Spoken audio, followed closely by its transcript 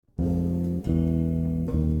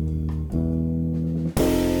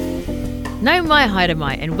No mai haere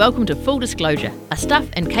mai, and welcome to Full Disclosure, a Stuff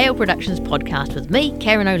and KL Productions podcast with me,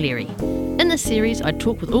 Karen O'Leary. In this series, I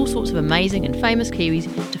talk with all sorts of amazing and famous Kiwis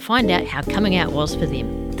to find out how coming out was for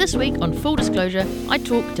them. This week on Full Disclosure, I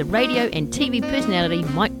talk to radio and TV personality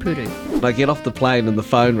Mike Puru. I get off the plane and the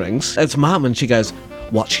phone rings. It's Mum, and she goes,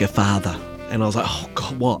 "What's your father?" And I was like, "Oh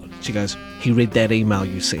God, what?" She goes, "He read that email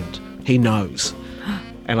you sent. He knows."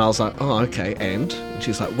 And I was like, "Oh, okay." And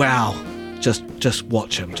she's like, "Wow, just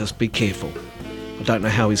watch him. Just be careful. I don't know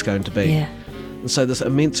how he's going to be." Yeah. And so this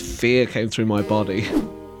immense fear came through my body.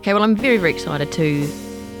 Okay, well, I'm very, very excited to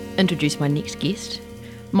introduce my next guest.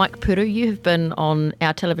 Mike Puru, you have been on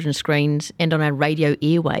our television screens and on our radio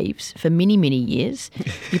airwaves for many, many years.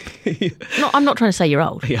 I'm not trying to say you're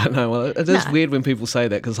old. Yeah, no, well, it is weird when people say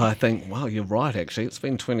that because I think, wow, you're right, actually. It's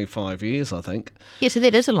been 25 years, I think. Yeah, so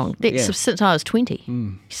that is since I was 20.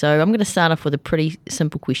 So I'm going to start off with a pretty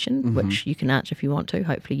simple question, which you can answer if you want to.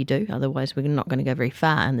 Hopefully you do. Otherwise, we're not going to go very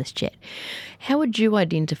far in this chat. How would you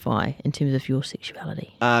identify in terms of your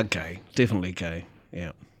sexuality? Gay. Definitely gay,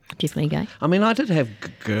 yeah. Definitely gay? I mean, I did have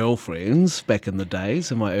girlfriends back in the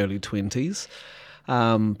days, in my early 20s.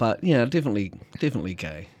 But, yeah, definitely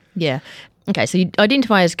gay. Yeah. Okay, so you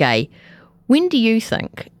identify as gay. When do you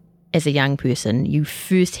think, as a young person, you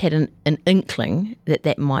first had an inkling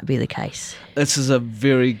that might be the case? This is a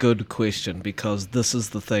very good question because this is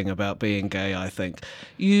the thing about being gay, I think.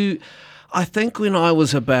 I think when I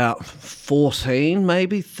was about 14,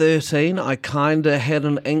 maybe 13, I kind of had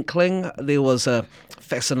an inkling. There was a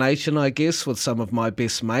fascination, I guess, with some of my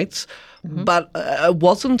best mates. But it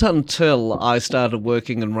wasn't until I started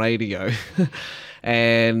working in radio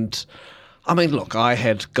and I mean, look, I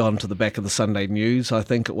had gone to the back of the Sunday News, I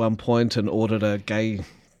think, at one point and ordered a gay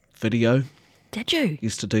video. Did you?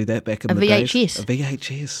 Used to do that back in the VHS? days. A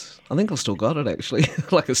VHS. I think I've still got it, actually,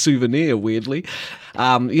 like a souvenir, weirdly.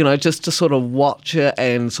 Just to sort of watch it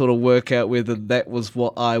and sort of work out whether that was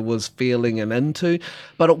what I was feeling and into.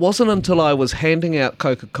 But it wasn't until I was handing out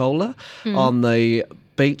Coca-Cola on the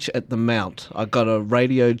beach at the Mount. I got a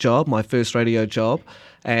radio job, my first radio job,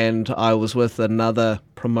 and I was with another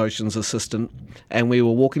promotions assistant, and we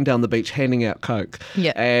were walking down the beach handing out Coke.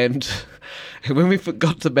 Yeah. And when we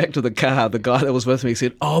got back to the car, the guy that was with me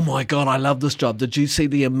said, "Oh my God, I love this job. Did you see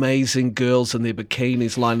the amazing girls in their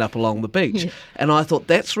bikinis lined up along the beach?" Yeah. And I thought,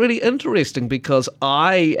 that's really interesting because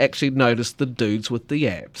I actually noticed the dudes with the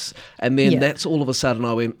abs. And then that's all of a sudden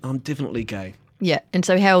I went, I'm definitely gay. Yeah. And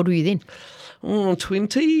so how old were you then?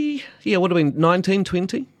 20. Yeah, would have been 19,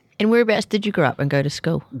 20. And whereabouts did you grow up and go to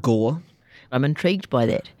school? Gore. I'm intrigued by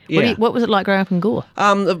that. Yeah. What was it like growing up in Gore?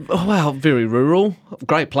 Well, very rural.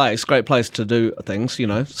 Great place to do things,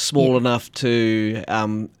 small enough to,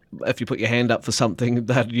 if you put your hand up for something,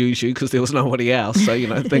 they'd use you because there was nobody else.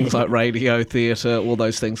 So, things like radio, theatre, all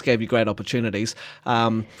those things gave you great opportunities.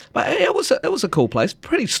 But it was a cool place,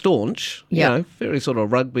 pretty staunch, very sort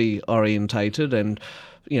of rugby orientated and,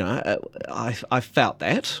 I felt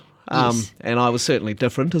that. Yes. And I was certainly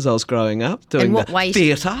different as I was growing up, doing the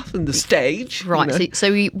theatre and the stage. Right.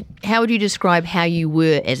 So how would you describe how you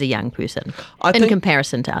were as a young person in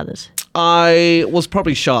comparison to others? I was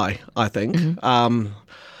probably shy, I think. I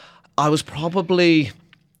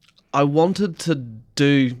wanted to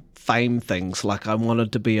do fame things, like I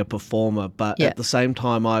wanted to be a performer, but at the same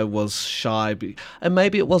time I was shy. And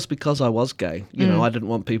maybe it was because I was gay. I didn't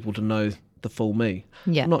want people to know the full me.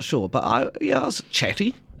 Yeah. I'm not sure. But I was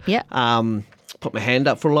chatty. Yeah. Put my hand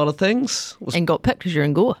up for a lot of things. And got picked because you're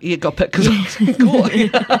in Gore. Yeah, got picked because I was in Gore.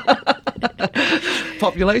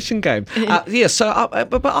 Population game. But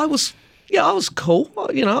I was cool.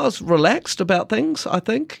 I was relaxed about things, I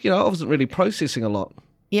think. I wasn't really processing a lot.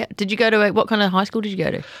 Yeah. Did you go to what kind of high school did you go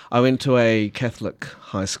to? I went to a Catholic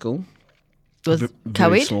high school. Was very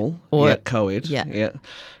co-ed? Small. Co-ed. Yeah.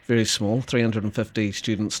 Very small, 350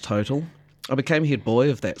 students total. I became head boy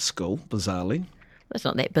of that school, bizarrely. That's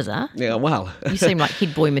not that bizarre. Yeah, well. You seem like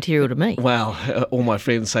head boy material to me. Well, all my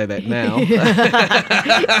friends say that now.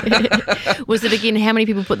 Was it again, how many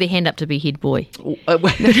people put their hand up to be head boy? No.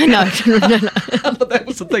 That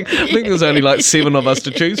was the thing. I think there was only like 7 of us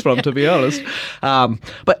to choose from, to be honest.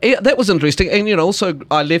 But that was interesting. And, also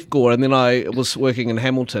I left Gore and then I was working in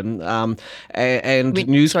Hamilton.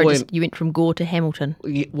 You went from Gore to Hamilton?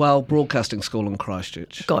 Well, broadcasting school in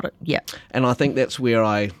Christchurch. Got it, yeah. And I think that's where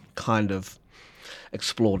I kind of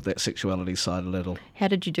explored that sexuality side a little. How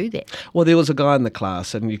did you do that? Well, there was a guy in the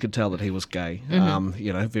class and you could tell that he was gay,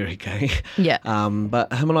 very gay. Yeah.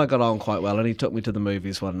 But him and I got on quite well and he took me to the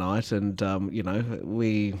movies one night and,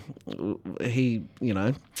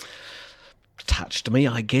 touched me,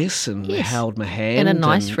 I guess, and held my hand. In a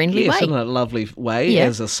nice, friendly way. Yes, in a lovely way, Yeah.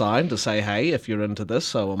 as a sign to say, hey, if you're into this,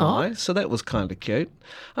 so am I. So that was kind of cute.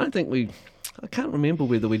 I can't remember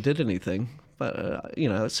whether we did anything, but,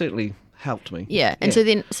 it certainly helped me. Yeah, and so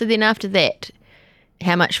then after that,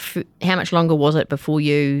 how much longer was it before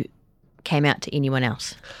you came out to anyone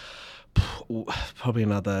else? Probably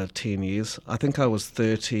another 10 years. I think I was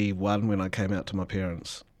 31 when I came out to my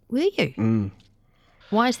parents. Were you? Mm.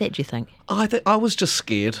 Why is that, do you think? I was just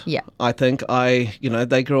scared. Yeah. I think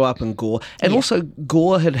they grew up in Gore. And also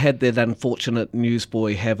Gore had that unfortunate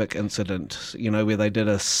Newsboy Havoc incident, where they did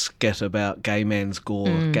a skit about gay man's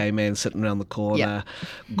Gore, gay man sitting around the corner,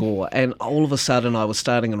 Gore. And all of a sudden I was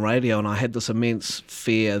starting in radio and I had this immense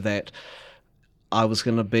fear that I was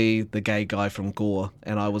going to be the gay guy from Gore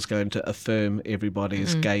and I was going to affirm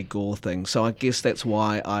everybody's gay Gore thing. So I guess that's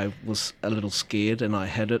why I was a little scared and I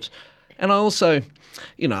hid it. And I also,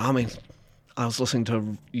 I was listening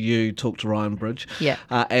to you talk to Ryan Bridge. Yeah.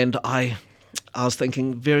 And I was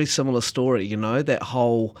thinking very similar story, that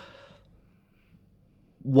whole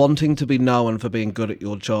wanting to be known for being good at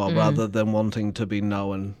your job rather than wanting to be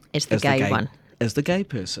known as the gay one. As the gay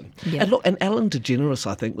person. Yeah. And look, and Ellen DeGeneres,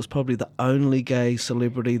 I think, was probably the only gay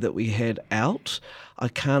celebrity that we had out. I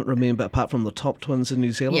can't remember, apart from the Top Twins in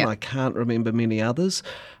New Zealand, I can't remember many others.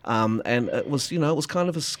 And it was, it was kind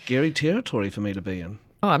of a scary territory for me to be in.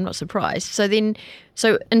 Oh, I'm not surprised. So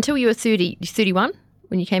until you were 31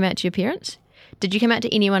 when you came out to your parents, did you come out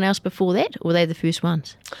to anyone else before that, or were they the first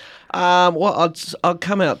ones? Well, I'd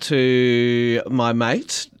come out to my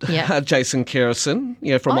mate, Jason Kerrison,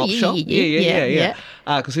 from Opshop. Yeah.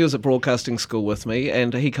 Because he was at broadcasting school with me,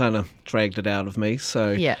 and he kind of dragged it out of me.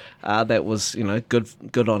 So that was,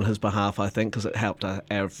 good on his behalf, I think, because it helped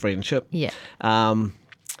our friendship. Yeah.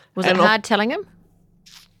 Was it hard telling him?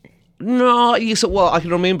 No, yes, well, I can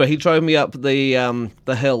remember he drove me up the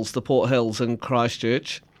hills, the Port Hills in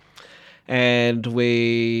Christchurch, and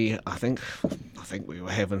I think we were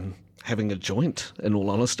having a joint, in all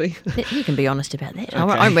honesty. You can be honest about that. Okay.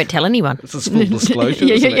 I won't tell anyone. This is full disclosure,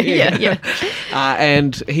 isn't it? Yeah.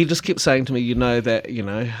 And he just kept saying to me, that,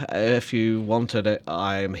 if you wanted it,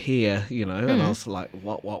 I'm here, and I was like,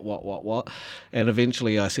 what? And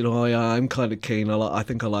eventually I said, oh, yeah, I'm kind of keen. I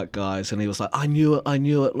think I like guys. And he was like, I knew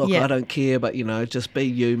it. Look, I don't care, but, just be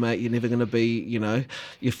you, mate. You're never going to be,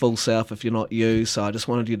 your full self if you're not you. So I just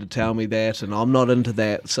wanted you to tell me that. And I'm not into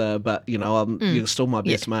that. So, but, you're still my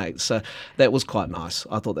best mate. So that was quite nice.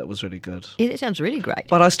 I thought that was really good. Yeah, that sounds really great.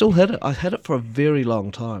 But I still had it. I had it for a very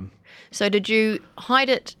long time. So did you hide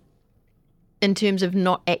it in terms of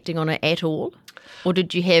not acting on it at all? Or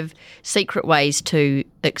did you have secret ways to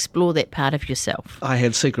explore that part of yourself? I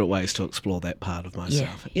had secret ways to explore that part of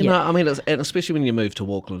myself. Yeah. I mean, and especially when you move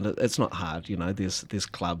to Auckland, it's not hard. There's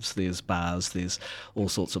clubs, there's bars, there's all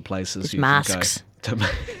sorts of places. There's you masks. Can go.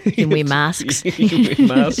 You can wear masks. You can wear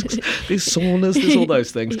masks. There's saunas. There's all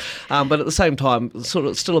those things. But at the same time, sort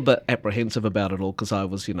of still a bit apprehensive about it all because I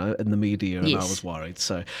was, in the media and I was worried.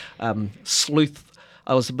 So sleuth.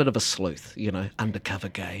 I was a bit of a sleuth, undercover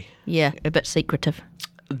gay. Yeah, a bit secretive.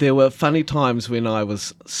 There were funny times when I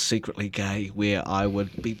was secretly gay where I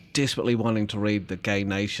would be desperately wanting to read the Gay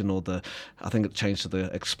Nation or I think it changed to the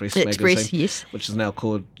Express magazine, yes. which is now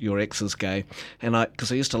called Your Ex is Gay. And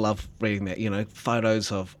because I used to love reading that, photos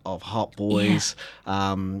of hot boys,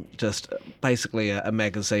 just basically a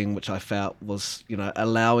magazine which I felt was,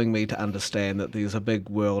 allowing me to understand that there's a big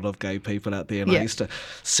world of gay people out there. And I used to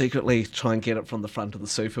secretly try and get it from the front of the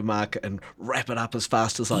supermarket and wrap it up as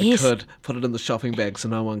fast as I could, put it in the shopping bag so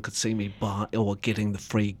no one could see me buy or getting the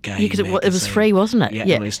free gay magazine. Because it was free, wasn't it? Yeah,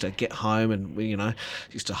 and I used to get home and,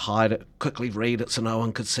 used to hide it, quickly read it so no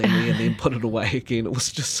one could see me and then put it away again. It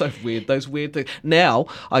was just so weird, those weird things. Now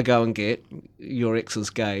I go and get Your Ex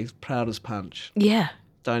is Gay, proud as punch. Yeah.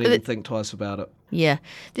 Don't even think twice about it. Yeah.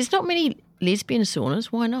 There's not many lesbian saunas.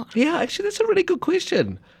 Why not? Yeah, actually, that's a really good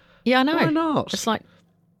question. Yeah, I know. Why not? It's like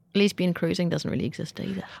lesbian cruising doesn't really exist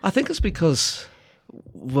either. I think it's because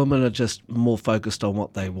women are just more focused on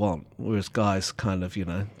what they want, whereas guys kind of,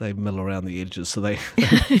 they mill around the edges, so they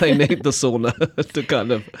need the sauna to kind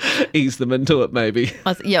of ease them into it, maybe.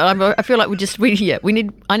 I feel like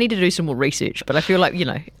I need to do some more research, but I feel like,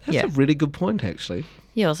 That's a really good point, actually.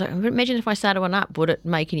 Yeah, I was like, imagine if I started one up, would it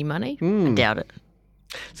make any money? I doubt it.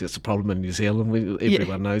 See, it's a problem in New Zealand.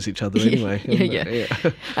 Everyone knows each other anyway.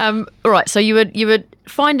 All right, so you were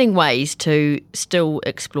finding ways to still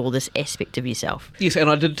explore this aspect of yourself. Yes, and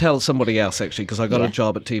I did tell somebody else, actually, because I got a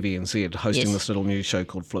job at TVNZ hosting this little news show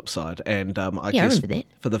called Flipside. And I guess remember that.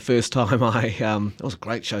 for the first time it was a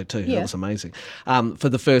great show too. It was amazing. For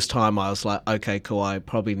the first time I was like, okay, cool, I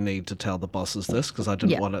probably need to tell the bosses this because I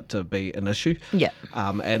didn't want it to be an issue. Yeah.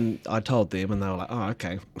 And I told them and they were like, oh,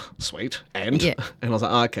 okay, sweet. And I was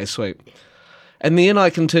like, oh, okay, sweet. And then I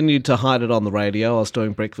continued to hide it on the radio. I was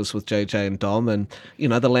doing Breakfast with JJ and Dom, and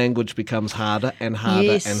the language becomes harder and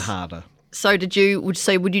harder and harder. So would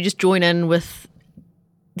you just join in with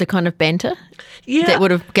the kind of banter? Yeah. That would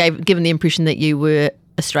have given the impression that you were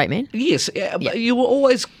a straight man? Yes. But you were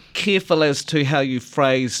always careful as to how you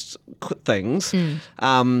phrased things,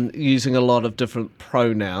 using a lot of different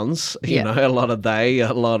pronouns, a lot of they,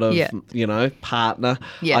 a lot of, partner,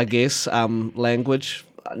 I guess, language.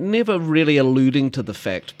 Never really alluding to the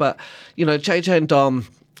fact, but JJ and Dom,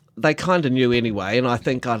 they kind of knew anyway, and I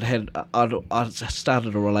think I'd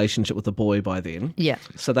started a relationship with a boy by then. Yeah.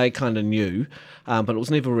 So they kind of knew, but it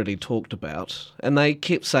was never really talked about. And they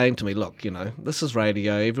kept saying to me, "Look, this is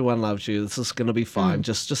radio. Everyone loves you. This is going to be fine.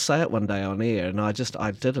 Just say it one day on air." And I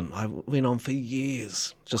didn't. I went on for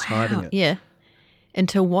years just hiding it. Yeah.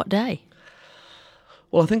 Until what day?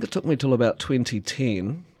 Well, I think it took me till about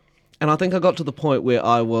 2010. And I think I got to the point where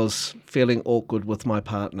I was feeling awkward with my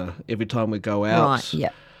partner every time we go out. Right, yeah.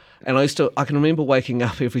 And I can remember waking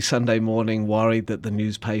up every Sunday morning worried that the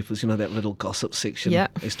newspapers, that little gossip section, I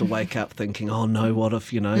used to wake up thinking, oh no, what if,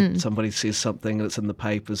 somebody says something and it's in the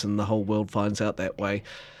papers and the whole world finds out that way.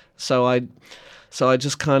 So I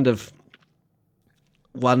just kind of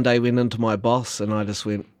one day went into my boss and I just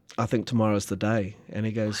went, I think tomorrow's the day. And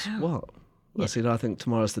he goes, what? I said, I think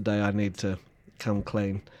tomorrow's the day I need to come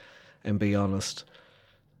clean and be honest.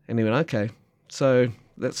 And he went, okay. So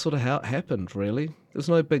that's sort of how it happened, really. There's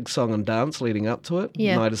no big song and dance leading up to it.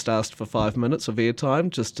 Yeah. And I just asked for 5 minutes of airtime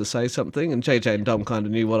just to say something, and JJ and Dom kind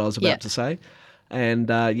of knew what I was about to say. And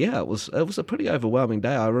it was a pretty overwhelming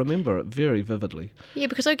day. I remember it very vividly. Yeah,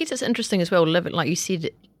 because I guess it's interesting as well, like you said,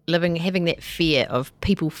 having that fear of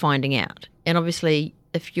people finding out. And obviously,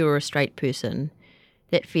 if you're a straight person,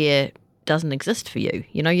 that fear doesn't exist for you.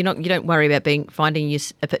 You don't worry about finding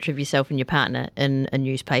a picture of yourself and your partner in a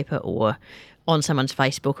newspaper or on someone's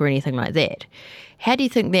Facebook or anything like that. How do you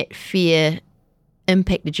think that fear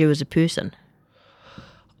impacted you as a person?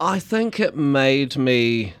 I think it made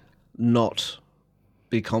me not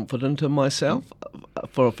be confident in myself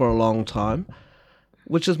for a long time,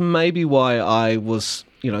 which is maybe why I was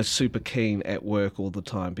super keen at work all the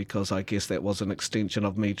time, because I guess that was an extension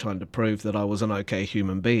of me trying to prove that I was an okay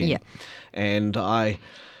human being. Yeah. And that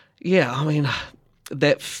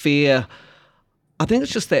fear, I think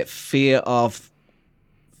it's just that fear of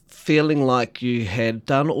feeling like you had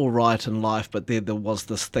done all right in life, but there was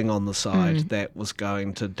this thing on the side that was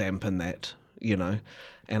going to dampen that,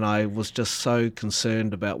 And I was just so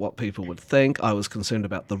concerned about what people would think. I was concerned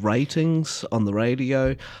about the ratings on the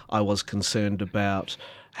radio. I was concerned about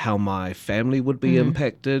how my family would be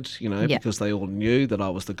impacted, because they all knew that I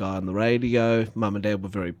was the guy on the radio. Mum and Dad were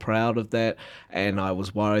very proud of that, and I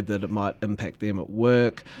was worried that it might impact them at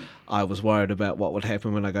work. I was worried about what would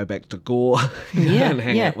happen when I go back to Gore and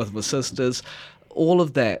hang out with my sisters. All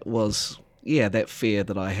of that was, that fear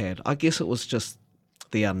that I had. I guess it was just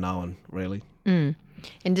the unknown, really. Mm.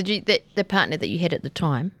 And did you the partner that you had at the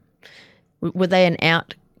time, were they an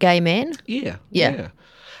out gay man? Yeah.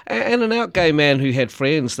 And an out gay man who had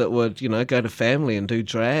friends that would, go to family and do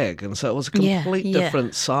drag. And so it was a complete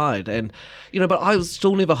different side. And, but I would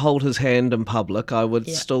still never hold his hand in public. I would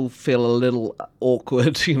still feel a little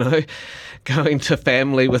awkward, going to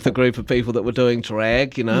family with a group of people that were doing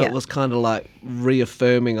drag. It was kind of like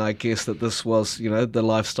reaffirming, I guess, that this was, the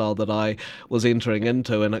lifestyle that I was entering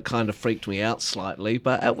into. And it kind of freaked me out slightly.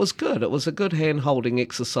 But it was good. It was a good hand-holding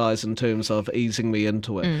exercise in terms of easing me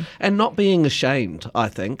into it. And not being ashamed, I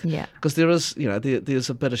think. Yeah, because there is, there's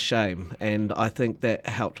a bit of shame, and I think that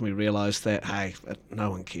helped me realise that, hey, no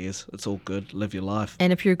one cares. It's all good. Live your life.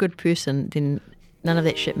 And if you're a good person, then none of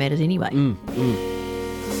that shit matters anyway.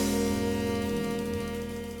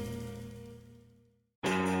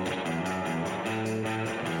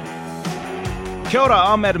 Kia ora,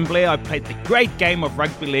 I'm Adam Blair. I played the great game of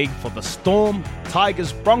rugby league for the Storm,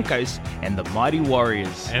 Tigers, Broncos and the Mighty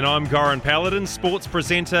Warriors. And I'm Goran Paladin, sports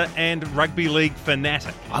presenter and rugby league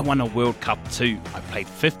fanatic. I won a World Cup too. I played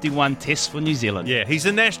 51 tests for New Zealand. Yeah, he's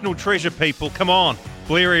a national treasure, people. Come on.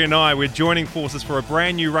 Blairy and I, we're joining forces for a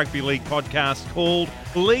brand new rugby league podcast called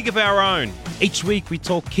League of Our Own. Each week we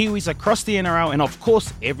talk Kiwis across the NRL and, of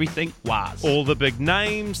course, everything was. All the big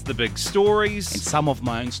names, the big stories. And some of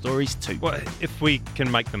my own stories too. Well, if we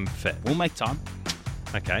can make them fit. We'll make time.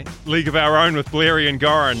 Okay. League of Our Own with Blairy and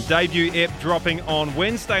Gore. Debut ep dropping on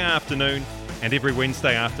Wednesday afternoon and every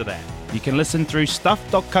Wednesday after that. You can listen through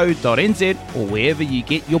stuff.co.nz or wherever you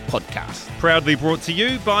get your podcast. Proudly brought to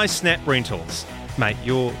you by Snap Rentals. Mate,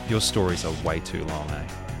 your stories are way too long, eh?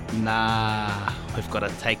 Nah, we've got to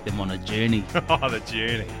take them on a journey. Oh, the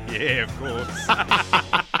journey. Yeah, of course.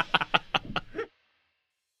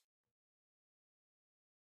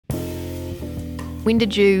 When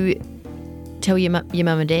did you tell your mum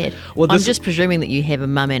and dad? Well, I'm just presuming that you have a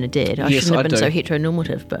mum and a dad. I shouldn't have been so do.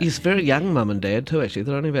 heteronormative. But Yes, very young mum and dad too, actually.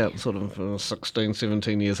 They're only about sort of 16,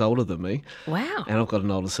 17 years older than me. wow. And I've got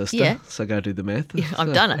an older sister, Yeah. so go do the math.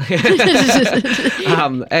 I've done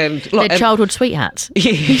it. And look, They're childhood sweethearts.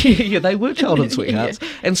 yeah, they were childhood sweethearts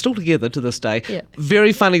and still together to this day. Yeah.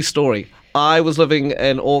 Very funny story. I was living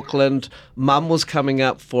in Auckland. Mum was coming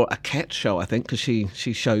up for a cat show, I think, because she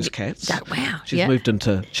shows cats. Oh, wow. She's Yeah. moved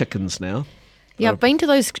into chickens now. Yeah, I've been to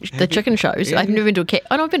the chicken shows. Yeah. I've never been to a cat.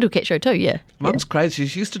 Oh, no, I've been to a cat show too. Yeah. Mum's crazy.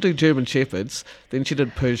 She used to do German Shepherds, then she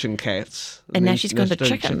did Persian cats. And now then she's gone to doing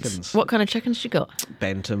chickens. What kind of chickens she got?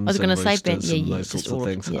 Bantams I was gonna and say roosters and yeah, those just sorts of all-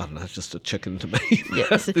 things. yeah. I don't know, it's just a chicken to me. Yeah.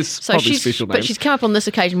 There's probably special names. But she's come up on this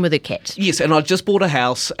occasion with her cat. Yes, and I just bought a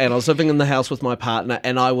house and I was living in the house with my partner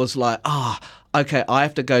and I was like, okay, I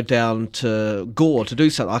have to go down to Gore to do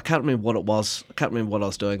something. I can't remember what it was. I can't remember what I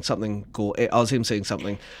was doing. Something Gore. I was emceeing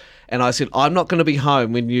something. And I said, I'm not going to be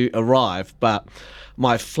home when you arrive, but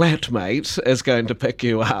my flatmate is going to pick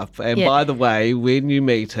you up. And Yeah. by the way, when you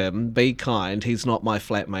meet him, be kind. He's not my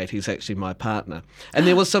flatmate. He's actually my partner. And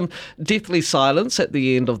there was some deathly silence at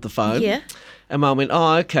the end of the phone. Yeah. And Mum went,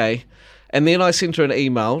 oh, okay. And then I sent her an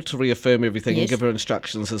email to reaffirm everything and Yes. give her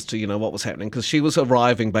instructions as to, what was happening, because she was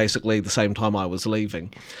arriving basically the same time I was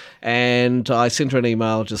leaving. And I sent her an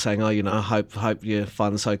email just saying, I hope you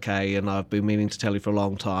find this okay, and I've been meaning to tell you for a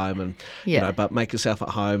long time, and, Yeah. but make yourself at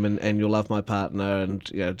home and you'll love my partner and,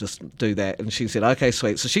 just do that. And she said, okay,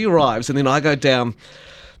 sweet. So she arrives and then I go down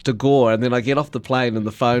to Gore, and then I get off the plane and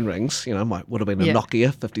the phone rings. Would have been a Yeah.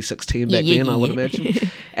 Nokia 5610 back Yeah, then, I would yeah.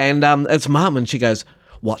 imagine. And it's Mum, and she goes,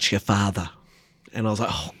 what's your father? And I was like,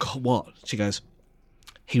 oh, God, what? She goes,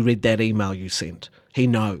 he read that email you sent. He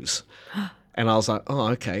knows. And I was like, oh,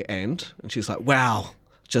 okay, and she's like, wow,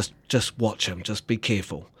 just watch him. Just be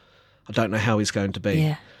careful. I don't know how he's going to be.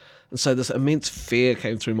 Yeah. And so this immense fear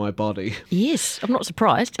came through my body. Yes, I'm not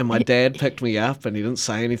surprised. And my dad picked me up and he didn't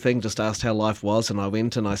say anything, just asked how life was. And I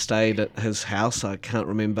went and I stayed at his house. I can't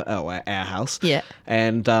remember, our house. Yeah.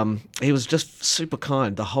 And he was just super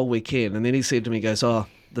kind the whole weekend. And then he said to me, he goes,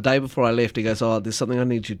 the day before I left, he goes, there's something I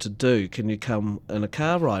need you to do. Can you come in a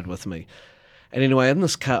car ride with me? And anyway, in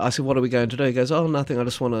this car, I said, what are we going to do? He goes, nothing. I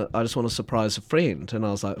just want to surprise a friend. And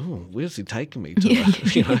I was like, where's he taking me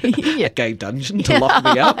to? A gay dungeon to lock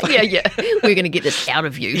me up? yeah. We're going to get this out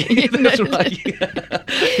of you. That's right.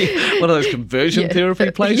 Yeah. One of those conversion therapy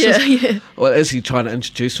places. Yeah. Well, is he trying to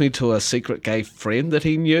introduce me to a secret gay friend that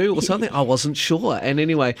he knew or something? I wasn't sure. And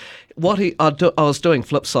anyway, I was doing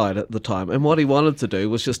Flipside at the time, and what he wanted to do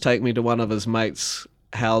was just take me to one of his mates'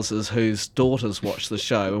 houses whose daughters watched the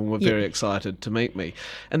show and were very excited to meet me.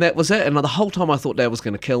 And that was it. And the whole time I thought Dad was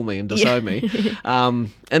going to kill me and disown me.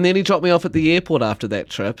 And then he dropped me off at the airport after that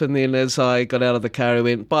trip. And then as I got out of the car, he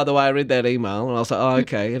went, by the way, I read that email. And I was like, oh,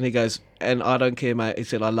 okay. And he goes, and I don't care, mate. He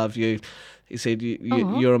said, I love you. He said,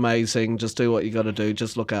 you're amazing. Just do what you got to do.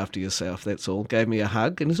 Just look after yourself. That's all. Gave me a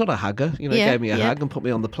hug. And he's not a hugger. Gave me a hug and put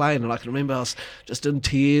me on the plane. And I can remember I was just in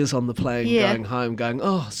tears on the plane going home, going,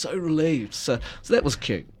 so relieved. So that was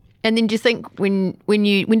cute. And then do you think when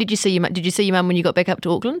did you see your mum? Did you see your mum when you got back up to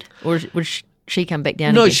Auckland? Or was she come back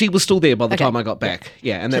down No, again? she was still there by the Okay. time I got back.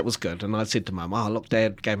 Yeah, and that was good. And I said to Mum, look,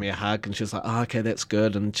 Dad gave me a hug. And she was like, okay, that's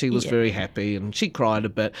good. And she was very happy. And she cried a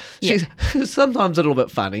bit. She's sometimes a little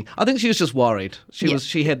bit funny. I think she was just worried.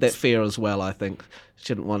 She had that fear as well, I think. She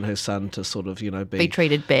didn't want her son to sort of, be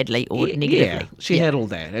treated badly or negatively. Yeah, she had all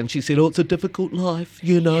that. And she said, it's a difficult life.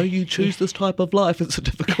 You choose this type of life. It's a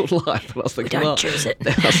difficult life. And I was thinking, Don't choose it.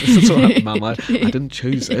 That's all right, Mum. I didn't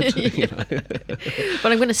choose it.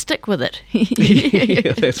 But I'm going to stick with it.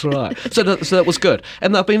 Yeah, that's right. So that was good.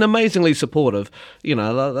 And they've been amazingly supportive.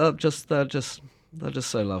 They're just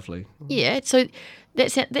so lovely. Yeah, so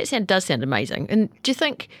that does sound amazing. And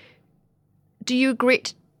do you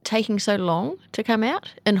regret taking so long to come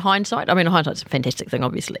out in hindsight? I mean, hindsight's a fantastic thing,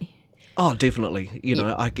 obviously. Oh, definitely.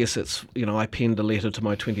 I guess it's, I penned a letter to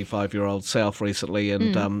my 25-year-old self recently,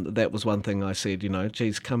 and that was one thing I said,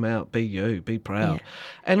 geez, come out, be you, be proud. Yeah.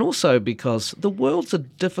 And also because the world's a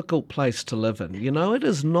difficult place to live in. It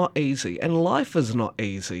is not easy, and life is not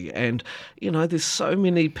easy. And, there's so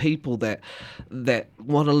many people that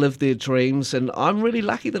want to live their dreams, and I'm really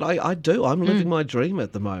lucky that I do. I'm living my dream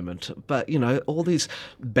at the moment. But, all these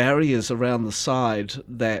barriers around the side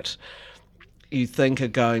that you think are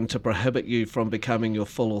going to prohibit you from becoming your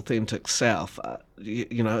full authentic self.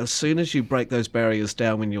 As soon as you break those barriers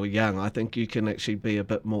down when you're young, I think you can actually be a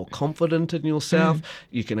bit more confident in yourself.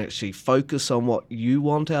 You can actually focus on what you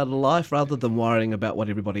want out of life rather than worrying about what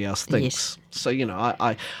everybody else thinks. Yes. So,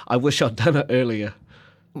 I wish I'd done it earlier.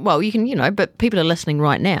 Well, you can, but people are listening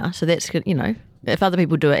right now, so that's good, If other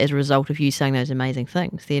people do it as a result of you saying those amazing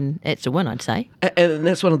things, then it's a win, I'd say. And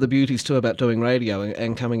that's one of the beauties too about doing radio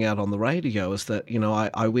and coming out on the radio is that,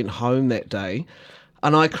 I went home that day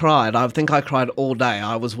and I cried. I think I cried all day.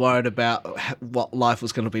 I was worried about what life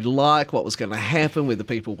was going to be like, what was going to happen, whether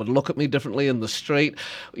people would look at me differently in the street.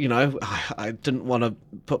 I didn't want to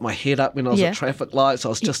put my head up when I was at traffic lights. I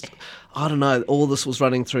was just, I don't know, all this was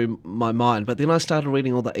running through my mind. But then I started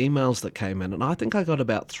reading all the emails that came in, and I think I got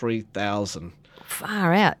about 3,000.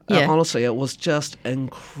 Far out, yeah. Honestly, it was just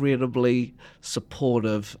incredibly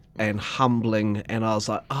supportive and humbling, and I was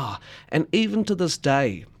like, and even to this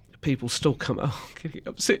day, people still come out getting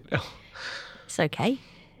upset now. It's okay.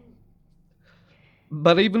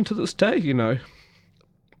 But even to this day,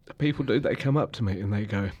 people they come up to me and they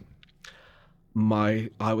go,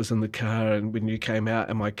 I was in the car and when you came out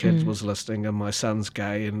and my kid was listening and my son's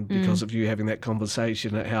gay, and because of you having that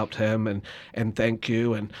conversation, it helped him, and thank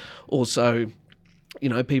you. And also,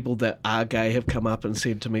 people that are gay have come up and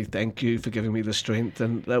said to me, thank you for giving me the strength.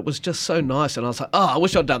 And that was just so nice. And I was like, I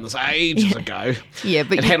wish I'd done this ages ago. Yeah,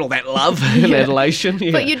 but and had all that love and adulation.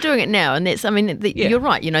 Yeah. But you're doing it now. And that's, you're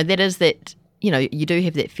right. That is that, you do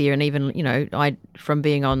have that fear. And even, I, from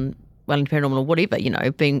being on Wellington Paranormal or whatever,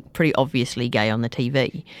 being pretty obviously gay on the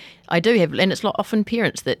TV, I do have, and it's often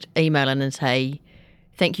parents that email in and say,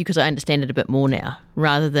 thank you, because I understand it a bit more now,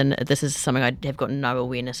 rather than this is something I have got no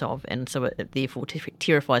awareness of, and so it therefore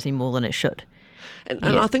terrifies me more than it should.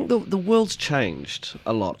 And I think the world's changed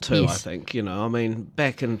a lot too, Yes. I think.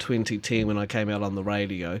 Back in 2010 when I came out on the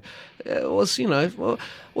radio, it was,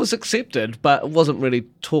 was accepted, but it wasn't really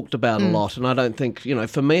talked about a lot. And I don't think,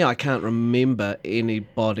 for me, I can't remember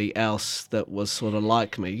anybody else that was sort of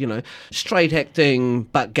like me, straight acting,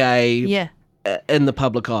 but gay. Yeah. In the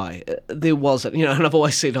public eye. There wasn't, and I've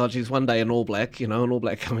always said, geez, one day an All Black, an All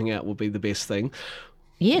Black coming out will be the best thing.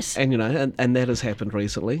 Yes. And, and that has happened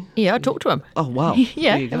recently. Yeah, I talked to him. Oh, wow.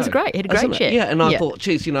 Yeah, it was great. He had a great chat. Yeah, and I thought,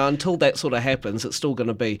 geez, until that sort of happens, it's still going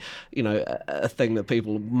to be, a thing that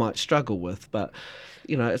people might struggle with. But,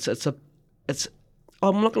 it's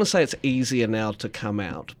I'm not going to say it's easier now to come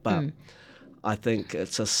out, but I think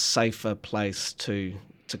it's a safer place to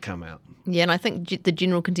come out. Yeah, and I think the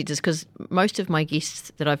general consensus, because most of my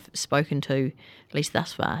guests that I've spoken to, at least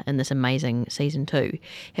thus far in this amazing season 2,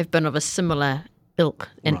 have been of a similar ilk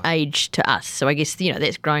and age to us. So I guess,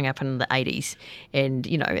 that's growing up in the 80s. And,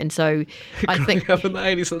 and so I think... Growing up in the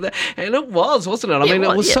 80s. And it was, wasn't it? I mean,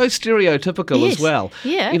 it was so stereotypical as well.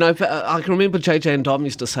 Yeah. I can remember JJ and Dom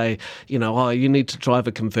used to say, you need to drive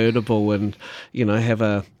a convertible and,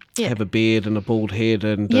 have a beard and a bald head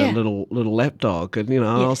and a little lapdog. And,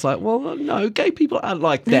 I was like, well, no, gay people aren't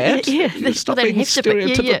like that. Stop being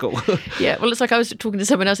stereotypical. Yeah, well, it's like I was talking to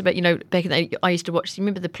someone else about, back in the day, I used to watch,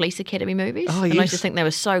 remember the Police Academy movies? Oh, and I used to think they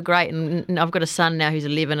were so great. And I've got a son now who's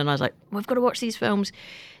 11, and I was like, we've got to watch these films.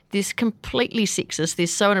 They're completely sexist. They're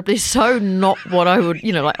so not what I would,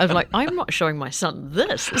 I was like, I'm not showing my son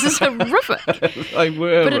this. This is horrific. They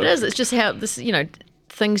were. But it is. It's just how this,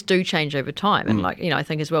 things do change over time. And I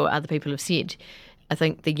think as well, other people have said, I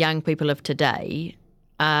think the young people of today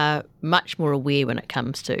are much more aware when it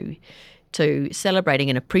comes to celebrating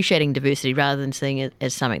and appreciating diversity rather than seeing it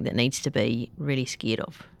as something that needs to be really scared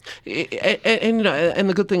of. And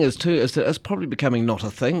the good thing is too is that it's probably becoming not a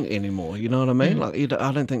thing anymore. You know what I mean? Like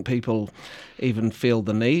I don't think people even feel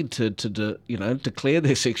the need to declare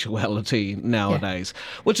their sexuality nowadays,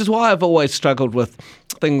 which is why I've always struggled with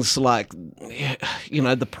things like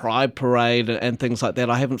the Pride Parade and things like that.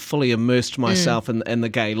 I haven't fully immersed myself in the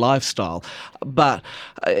gay lifestyle, but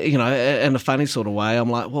in a funny sort of way, I'm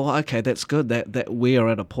like, well, okay, that's it's good that we are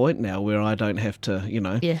at a point now where I don't have to,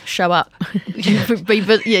 show up.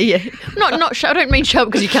 Not show. I don't mean show up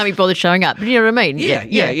because you can't be bothered showing up. But you know what I mean? Yeah.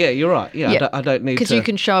 You're right. Yeah. I don't need to. Because you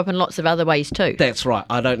can show up in lots of other ways too. That's right.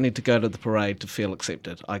 I don't need to go to the parade to feel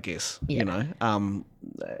accepted, I guess. Yeah.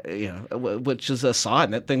 Which is a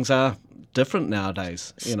sign that things are different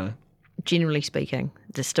nowadays. Generally speaking,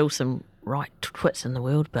 there's still some right twits in the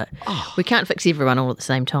world, but we can't fix everyone all at the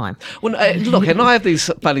same time. Well, look, and I have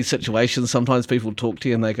these funny situations. Sometimes people talk to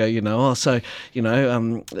you and they go, are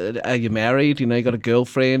you married? You got a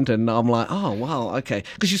girlfriend? And I'm like, oh, wow, okay.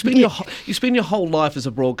 Because you spend your whole life as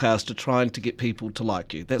a broadcaster trying to get people to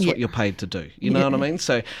like you. That's what you're paid to do. You know what I mean?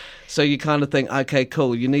 So you kind of think, okay,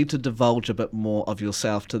 cool. You need to divulge a bit more of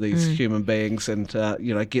yourself to these human beings, and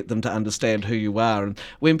get them to understand who you are. And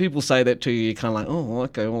when people say that to you, you're kind of like, oh,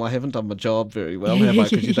 okay. Well, I haven't done my job very well, have I?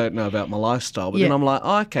 Because you don't know about my lifestyle. But then I'm like,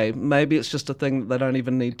 oh, okay, maybe it's just a thing that they don't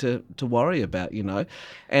even need to worry about.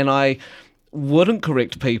 And I wouldn't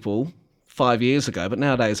correct people 5 years ago, but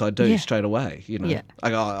nowadays I do straight away. I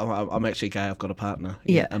go, I'm actually gay. I've got a partner,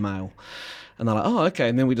 a male. And they're like, oh, okay.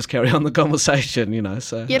 And then we just carry on the conversation,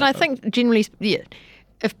 so. Yeah, and I think generally,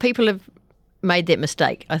 if people have made that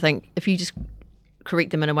mistake, I think if you just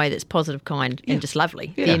correct them in a way that's positive, kind, and just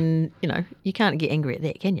lovely, then, you can't get angry at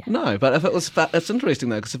that, can you? No, but it's interesting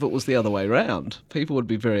though, because if it was the other way around, people would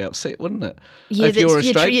be very upset, wouldn't it? Yeah, if you're a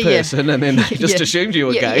straight person and then they just assumed you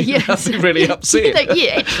were gay, they'd be really upset.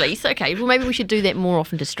 Actually, it's okay. Well, maybe we should do that more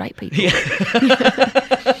often to straight people. Yeah.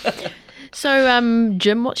 So,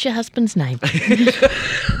 Jim, what's your husband's name?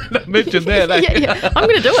 Mention that. I'm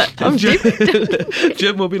going to do it.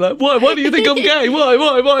 Jim will be like, why do you think I'm gay? Why?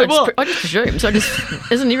 I just presume. So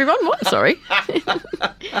isn't everyone? What? Sorry.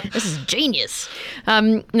 This is genius.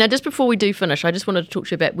 Now, just before we do finish, I just wanted to talk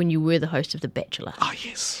to you about when you were the host of The Bachelor. Oh,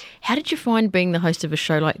 yes. How did you find being the host of a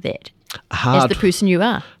show like that? Hard. As the person you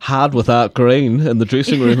are. Hard with Art Green in the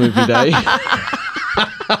dressing room every day.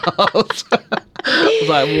 I was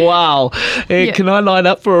like, wow, can I line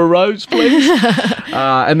up for a rose, please?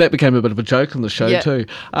 And that became a bit of a joke on the show too.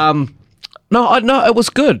 No, it was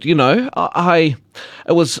good, it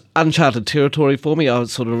was uncharted territory for me. I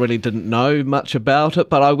sort of really didn't know much about it,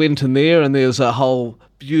 but I went in there and there's a whole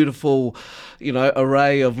beautiful,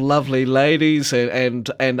 array of lovely ladies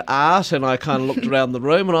and art, and I kind of looked around the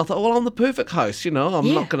room and I thought, well, I'm the perfect host, I'm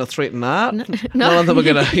not going to threaten Art. None of them are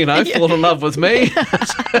going to, fall in love with me.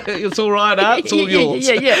 It's all right, Art, it's all yours.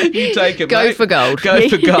 You take it, Go mate. for gold. Go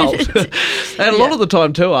for gold. And a lot of the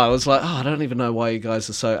time too, I was like, I don't even know why you guys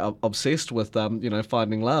are so obsessed with,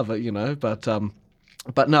 finding love,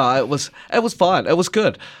 But no, it was fine. It was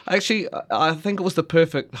good. Actually, I think it was the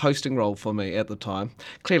perfect hosting role for me at the time.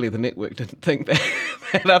 Clearly, the network didn't think that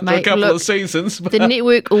after a couple of seasons. But the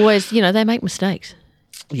network always, they make mistakes.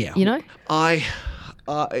 Yeah.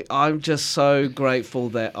 I'm just so grateful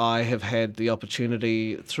that I have had the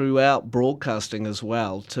opportunity throughout broadcasting as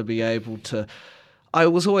well to be able to. I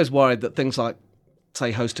was always worried that things like,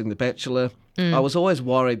 say, hosting The Bachelor, I was always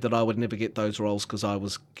worried that I would never get those roles because I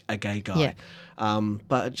was a gay guy. Yeah.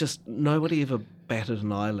 But nobody ever batted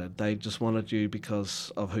an eyelid. They just wanted you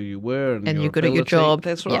because of who you were and your you're good ability. at your job.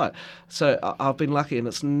 That's right. So I've been lucky, and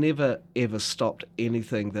it's never ever stopped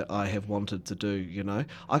anything that I have wanted to do.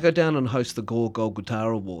 I go down and host the Gore Gold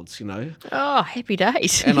Guitar Awards. Oh, happy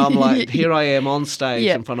days! And I'm like, here I am on stage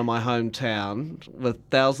in front of my hometown with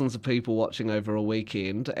thousands of people watching over a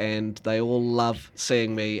weekend, and they all love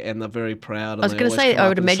seeing me, and they're very proud. I was going to say, I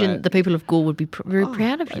would imagine the people of Gore would be very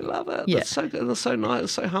proud of you. I love it. It's so good. It's so nice.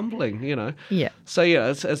 It's so humbling. Yeah. So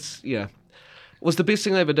it's it was the best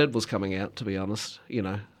thing I ever did was coming out, to be honest. It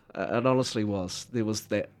honestly was. There was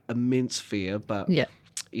that immense fear, but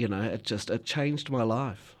it changed my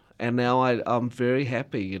life. And now I'm very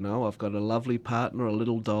happy. I've got a lovely partner, a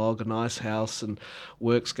little dog, a nice house, and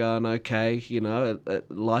work's going okay.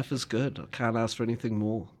 Life is good. I can't ask for anything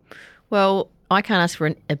more. Well, I can't ask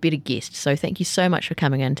for a better guest, so thank you so much for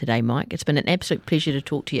coming in today, Mike. It's been an absolute pleasure to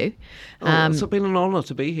talk to you. It's been an honour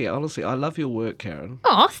to be here, honestly. I love your work, Karen.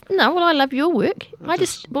 Oh, no, well, I love your work. I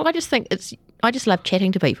just think I just love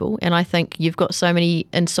chatting to people, and I think you've got so many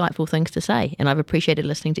insightful things to say, and I've appreciated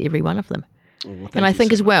listening to every one of them. And I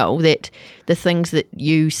think as well that the things that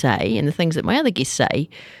you say and the things that my other guests say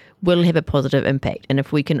will have a positive impact, and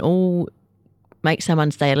if we can all make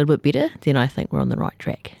someone's day a little bit better, then I think we're on the right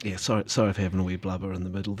track. Yeah, sorry for having a wee blubber in the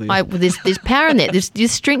middle there. There's power in that.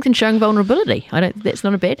 There's strength in showing vulnerability. That's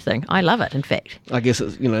not a bad thing. I love it, in fact. I guess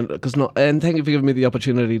it's, because and thank you for giving me the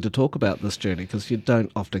opportunity to talk about this journey, because you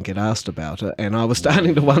don't often get asked about it. And I was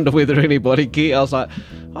starting to wonder whether anybody cared. I was like,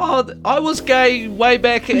 I was gay way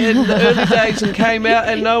back in the early days and came out,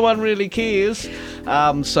 and no one really cares.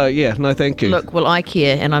 So yeah, no, thank you. Look, well, I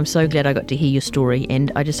care, and I'm so glad I got to hear your story,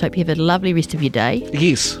 and I just hope you have a lovely rest of your day.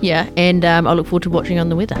 Yes. Yeah, and I look forward to watching on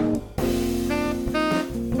the weather.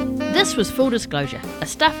 This was Full Disclosure, a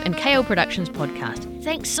Stuff and KL Productions podcast.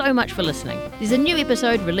 Thanks so much for listening. There's a new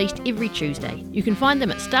episode released every Tuesday. You can find them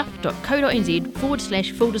at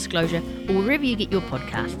stuff.co.nz/full disclosure or wherever you get your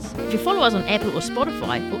podcasts. If you follow us on Apple or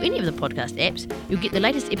Spotify or any of the podcast apps, you'll get the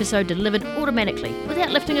latest episode delivered automatically without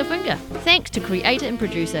lifting a finger. Thanks to creator and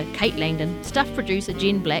producer Kate Langdon, stuff producer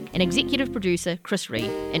Jen Black, and executive producer Chris Reed,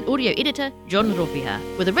 and audio editor John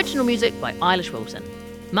Ropiha, with original music by Eilish Wilson.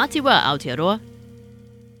 Mā te wā Aotearoa.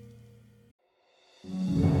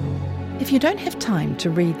 If you don't have time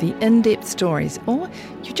to read the in-depth stories, or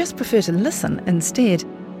you just prefer to listen instead,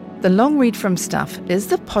 The Long Read from Stuff is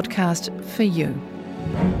the podcast for you.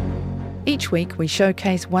 Each week we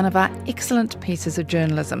showcase one of our excellent pieces of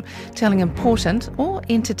journalism, telling important or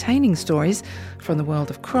entertaining stories from the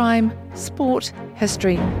world of crime, sport,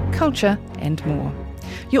 history, culture and more.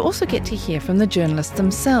 You also get to hear from the journalists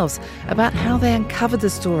themselves about how they uncovered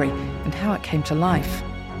the story and how it came to life.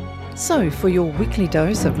 So, for your weekly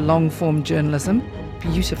dose of long-form journalism,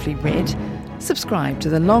 beautifully read, subscribe to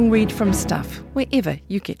The Long Read from Stuff wherever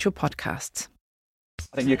you get your podcasts.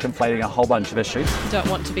 I think you're conflating a whole bunch of issues. Don't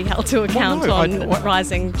want to be held to account on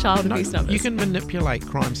rising child abuse numbers. You can manipulate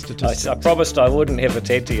crime statistics. I promised I wouldn't have a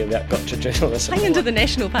to you about gotcha journalism. Hang into the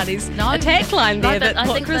National Party's attack line there. I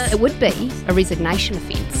think it would be a resignation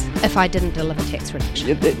offence if I didn't deliver tax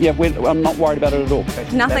reduction. I'm not worried about it at all.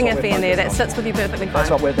 Nothing iffy in there. That sits with you perfectly fine.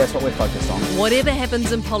 That's what we're focused on. Whatever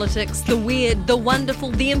happens in politics, the weird, the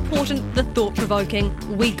wonderful, the important, the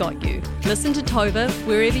thought-provoking, we got you. Listen to Tova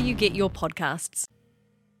wherever you get your podcasts.